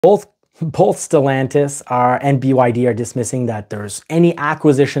both Stellantis and BYD are dismissing that there's any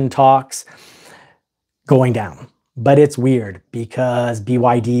acquisition talks going down. But it's weird because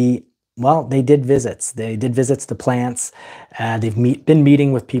BYD, well, they did visits. They did visits to plants. They've been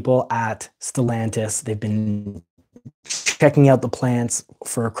meeting with people at Stellantis. They've been checking out the plants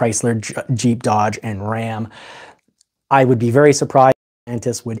for Chrysler, Jeep, Dodge, and Ram. I would be very surprised if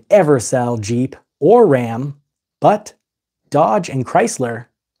Stellantis would ever sell Jeep or Ram, but Dodge and Chrysler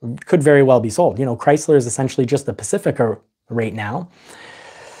could very well be sold. You know, Chrysler is essentially just the Pacifica right now.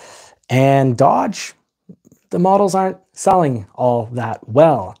 And Dodge, the models aren't selling all that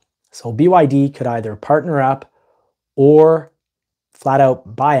well. So BYD could either partner up or flat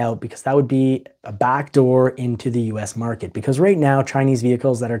out buy out, because that would be a backdoor into the US market. Because right now, Chinese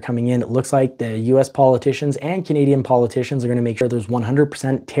vehicles that are coming in, it looks like the US politicians and Canadian politicians are going to make sure there's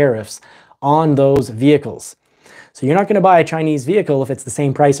 100% tariffs on those vehicles. So you're not going to buy a Chinese vehicle if it's the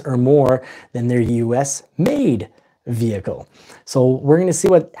same price or more than their US made vehicle. So we're going to see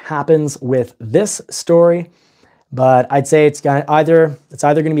what happens with this story. But I'd say it's either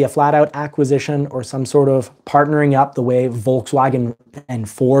going to be a flat out acquisition or some sort of partnering up the way Volkswagen and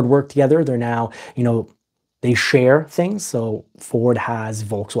Ford work together. They're now, you know, they share things. So Ford has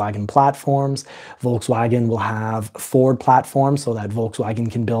Volkswagen platforms. Volkswagen will have Ford platforms so that Volkswagen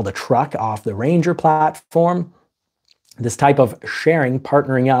can build a truck off the Ranger platform. This type of sharing,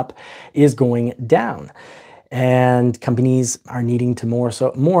 partnering up, is going down. And companies are needing to more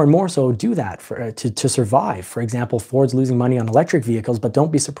and more so do that to survive. For example, Ford's losing money on electric vehicles, but don't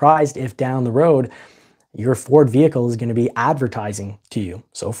be surprised if down the road your Ford vehicle is going to be advertising to you.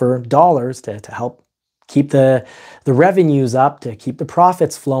 So for dollars to help keep the revenues up, to keep the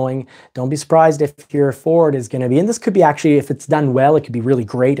profits flowing, don't be surprised if your Ford is going to be, and this could be actually, if it's done well, it could be really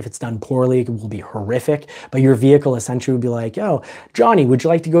great. If it's done poorly, it will be horrific. But your vehicle essentially would be like, oh, Johnny, would you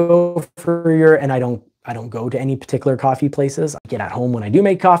like to go for your, and I don't go to any particular coffee places. I get at home when I do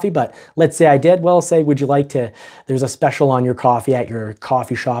make coffee, but let's say I did. Well, say, would you like to, there's a special on your coffee at your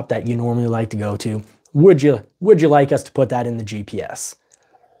coffee shop that you normally like to go to. Would you like us to put that in the GPS?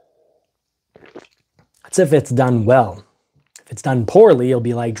 That's if it's done well. If it's done poorly, it'll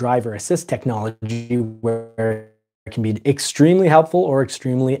be like driver assist technology, where it can be extremely helpful or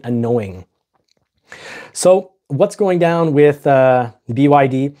extremely annoying. So what's going down with the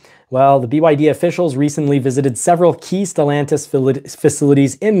BYD? Well, the BYD officials recently visited several key Stellantis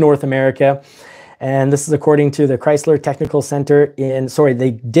facilities in North America. And this is according to the Chrysler Technical Center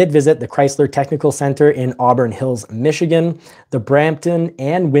they did visit the Chrysler Technical Center in Auburn Hills, Michigan, the Brampton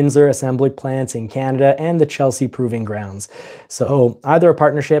and Windsor assembly plants in Canada, and the Chelsea proving grounds. So either a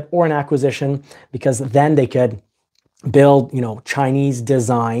partnership or an acquisition, because then they could build, you know, Chinese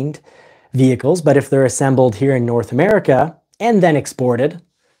designed vehicles. But if they're assembled here in North America and then exported,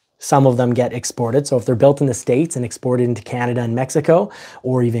 some of them get exported. So if they're built in the States and exported into Canada and Mexico,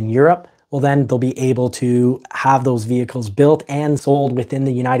 or even Europe, well, then they'll be able to have those vehicles built and sold within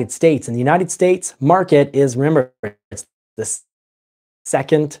the United States. And the United States market is, remember, it's the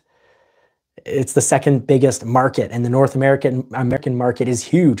second biggest market. And the North American market is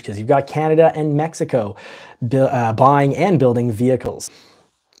huge because you've got Canada and Mexico buying and building vehicles.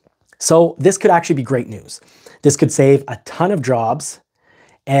 So this could actually be great news. This could save a ton of jobs.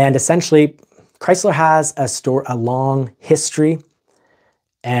 And essentially, Chrysler has a long history,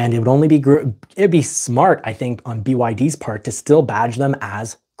 and it would only be it'd be smart, I think, on BYD's part to still badge them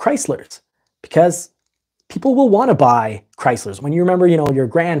as Chryslers, because people will want to buy Chryslers. When you remember, you know, your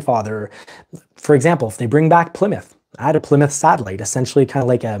grandfather, for example, if they bring back Plymouth, I had a Plymouth Satellite, essentially kind of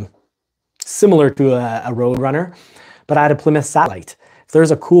like similar to a Roadrunner, but I had a Plymouth Satellite. If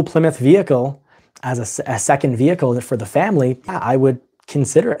there's a cool Plymouth vehicle as a second vehicle for the family, yeah, I would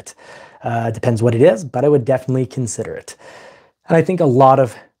consider it. Depends what it is, but I would definitely consider it. And I think a lot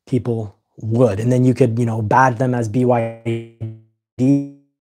of people would. And then you could, you know, badge them as BYD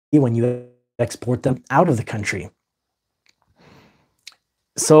when you export them out of the country.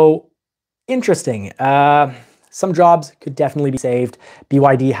 So interesting. Some jobs could definitely be saved.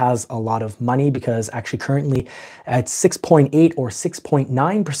 BYD has a lot of money because actually currently at 6.8 or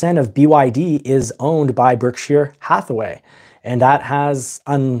 6.9% of BYD is owned by Berkshire Hathaway. And that has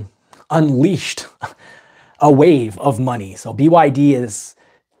unleashed a wave of money. So BYD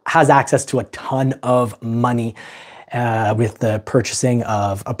has access to a ton of money with the purchasing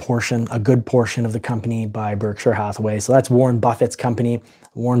of a good portion of the company by Berkshire Hathaway. So that's Warren Buffett's company.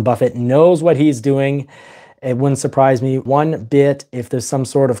 Warren Buffett knows what he's doing. It wouldn't surprise me one bit if there's some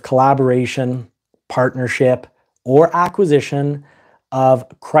sort of collaboration, partnership, or acquisition of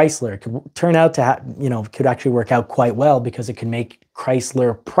Chrysler. It could turn out to, could actually work out quite well because it could make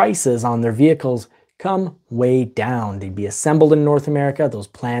Chrysler prices on their vehicles come way down. They'd be assembled in North America. Those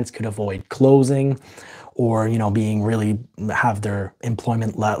plants could avoid closing or, being really, have their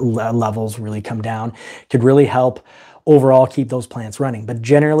employment levels really come down. Could really help overall keep those plants running. But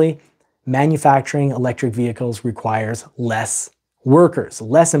generally, manufacturing electric vehicles requires less workers,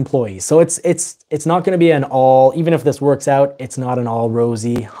 less employees. So it's not going to be an all, even if this works out, it's not an all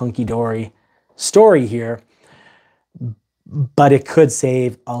rosy, hunky-dory story here, but it could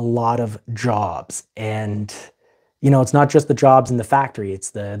save a lot of jobs. And, it's not just the jobs in the factory,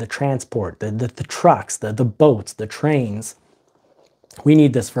 it's the transport, the trucks, the boats, the trains. We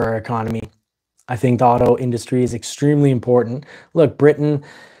need this for our economy. I think the auto industry is extremely important. Look, Britain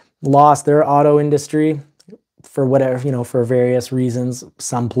lost their auto industry for whatever, for various reasons,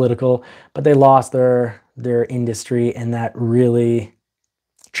 some political, but they lost their industry, and that really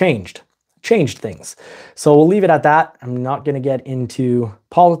changed things. So we'll leave it at that. I'm not going to get into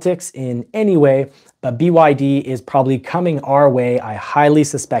politics in any way, but BYD is probably coming our way. I highly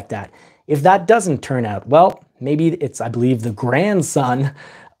suspect that. If that doesn't turn out, well, maybe it's, I believe, the grandson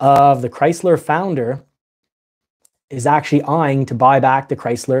of the Chrysler founder is actually eyeing to buy back the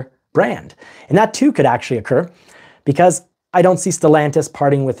Chrysler brand. And that too could actually occur because I don't see Stellantis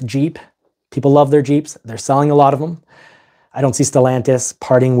parting with Jeep. People love their Jeeps. They're selling a lot of them. I don't see Stellantis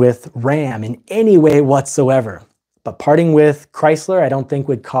parting with Ram in any way whatsoever. But parting with Chrysler, I don't think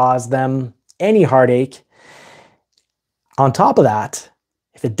would cause them any heartache. On top of that,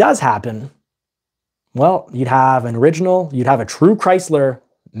 if it does happen, well, you'd have a true Chrysler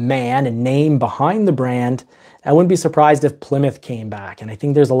man and name behind the brand. I wouldn't be surprised if Plymouth came back. And I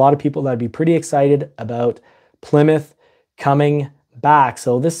think there's a lot of people that'd be pretty excited about Plymouth coming back.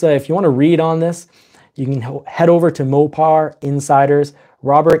 So this, if you want to read on this, you can head over to Mopar Insiders.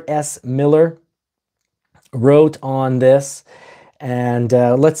 Robert S. Miller wrote on this, and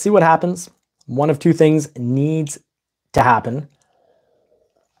let's see what happens. One of two things needs to happen.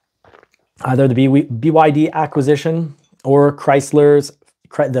 Either the BYD acquisition or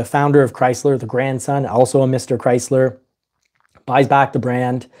the founder of Chrysler, the grandson, also a Mr. Chrysler, buys back the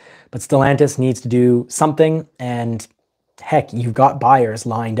brand, but Stellantis needs to do something, and heck, you've got buyers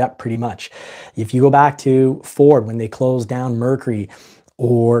lined up pretty much. If you go back to Ford when they closed down Mercury,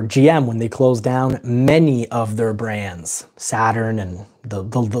 or GM when they closed down many of their brands, Saturn and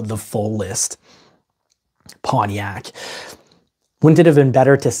the full list, Pontiac, wouldn't it have been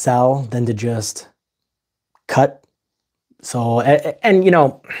better to sell than to just cut? So, and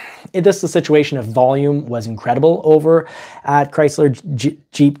this is a situation if volume was incredible over at Chrysler,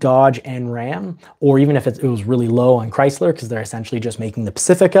 Jeep, Dodge, and Ram, or even if it was really low on Chrysler because they're essentially just making the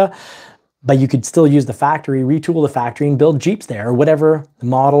Pacifica, but you could still use the factory, retool the factory, and build Jeeps there, or whatever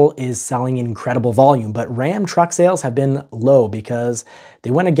model is selling in incredible volume. But Ram truck sales have been low because they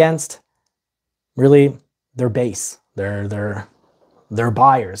went against really their base, their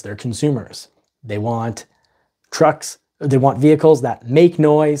buyers, their consumers. They want trucks. They want vehicles that make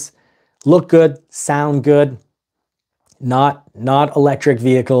noise, look good, sound good, not electric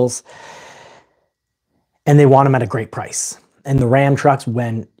vehicles, and they want them at a great price. And the Ram trucks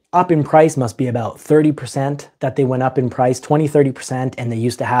went up in price, must be about 30% that they went up in price, 20-30%, and they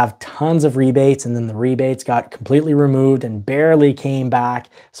used to have tons of rebates, and then the rebates got completely removed and barely came back.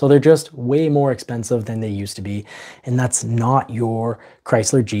 So they're just way more expensive than they used to be. And that's not your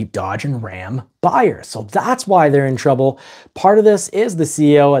Chrysler, Jeep, Dodge, and Ram buyers. So that's why they're in trouble. Part of this is the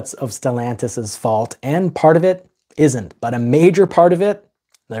CEO of Stellantis' fault, and part of it isn't. But a major part of it,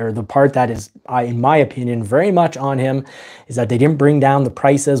 the part that is, in my opinion, very much on him, is that they didn't bring down the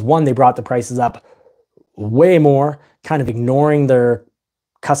prices. One, they brought the prices up way more, kind of ignoring their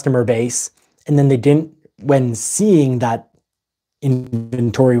customer base. And then they didn't, when seeing that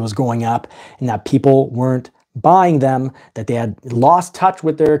inventory was going up and that people weren't buying them, that they had lost touch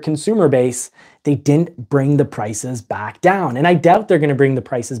with their consumer base, they didn't bring the prices back down. And I doubt they're going to bring the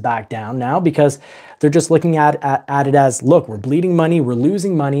prices back down now because they're just looking at it as, look, we're bleeding money, we're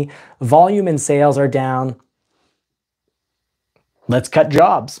losing money, volume and sales are down. Let's cut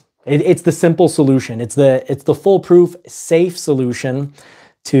jobs. It's the simple solution. It's the foolproof, safe solution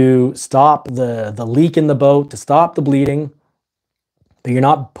to stop the leak in the boat, to stop the bleeding. But you're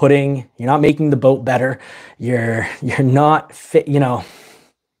not making the boat better. You're not fit,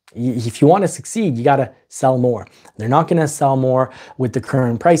 if you want to succeed, you got to sell more. They're not going to sell more with the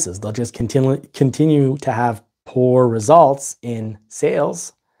current prices. They'll just continue to have poor results in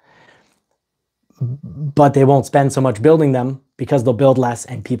sales, but they won't spend so much building them because they'll build less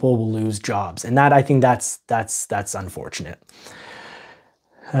and people will lose jobs. And that, I think that's unfortunate.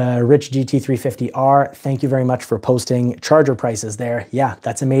 Rich GT350R, thank you very much for posting charger prices there. Yeah,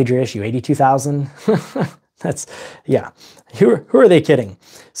 that's a major issue. 82,000. That's, yeah. Who are they kidding?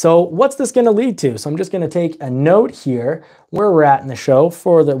 So what's this going to lead to? So I'm just going to take a note here where we're at in the show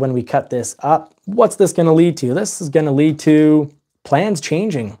for when we cut this up. What's this going to lead to? This is going to lead to plans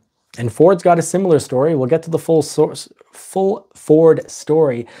changing. And Ford's got a similar story. We'll get to the full Ford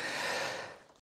story.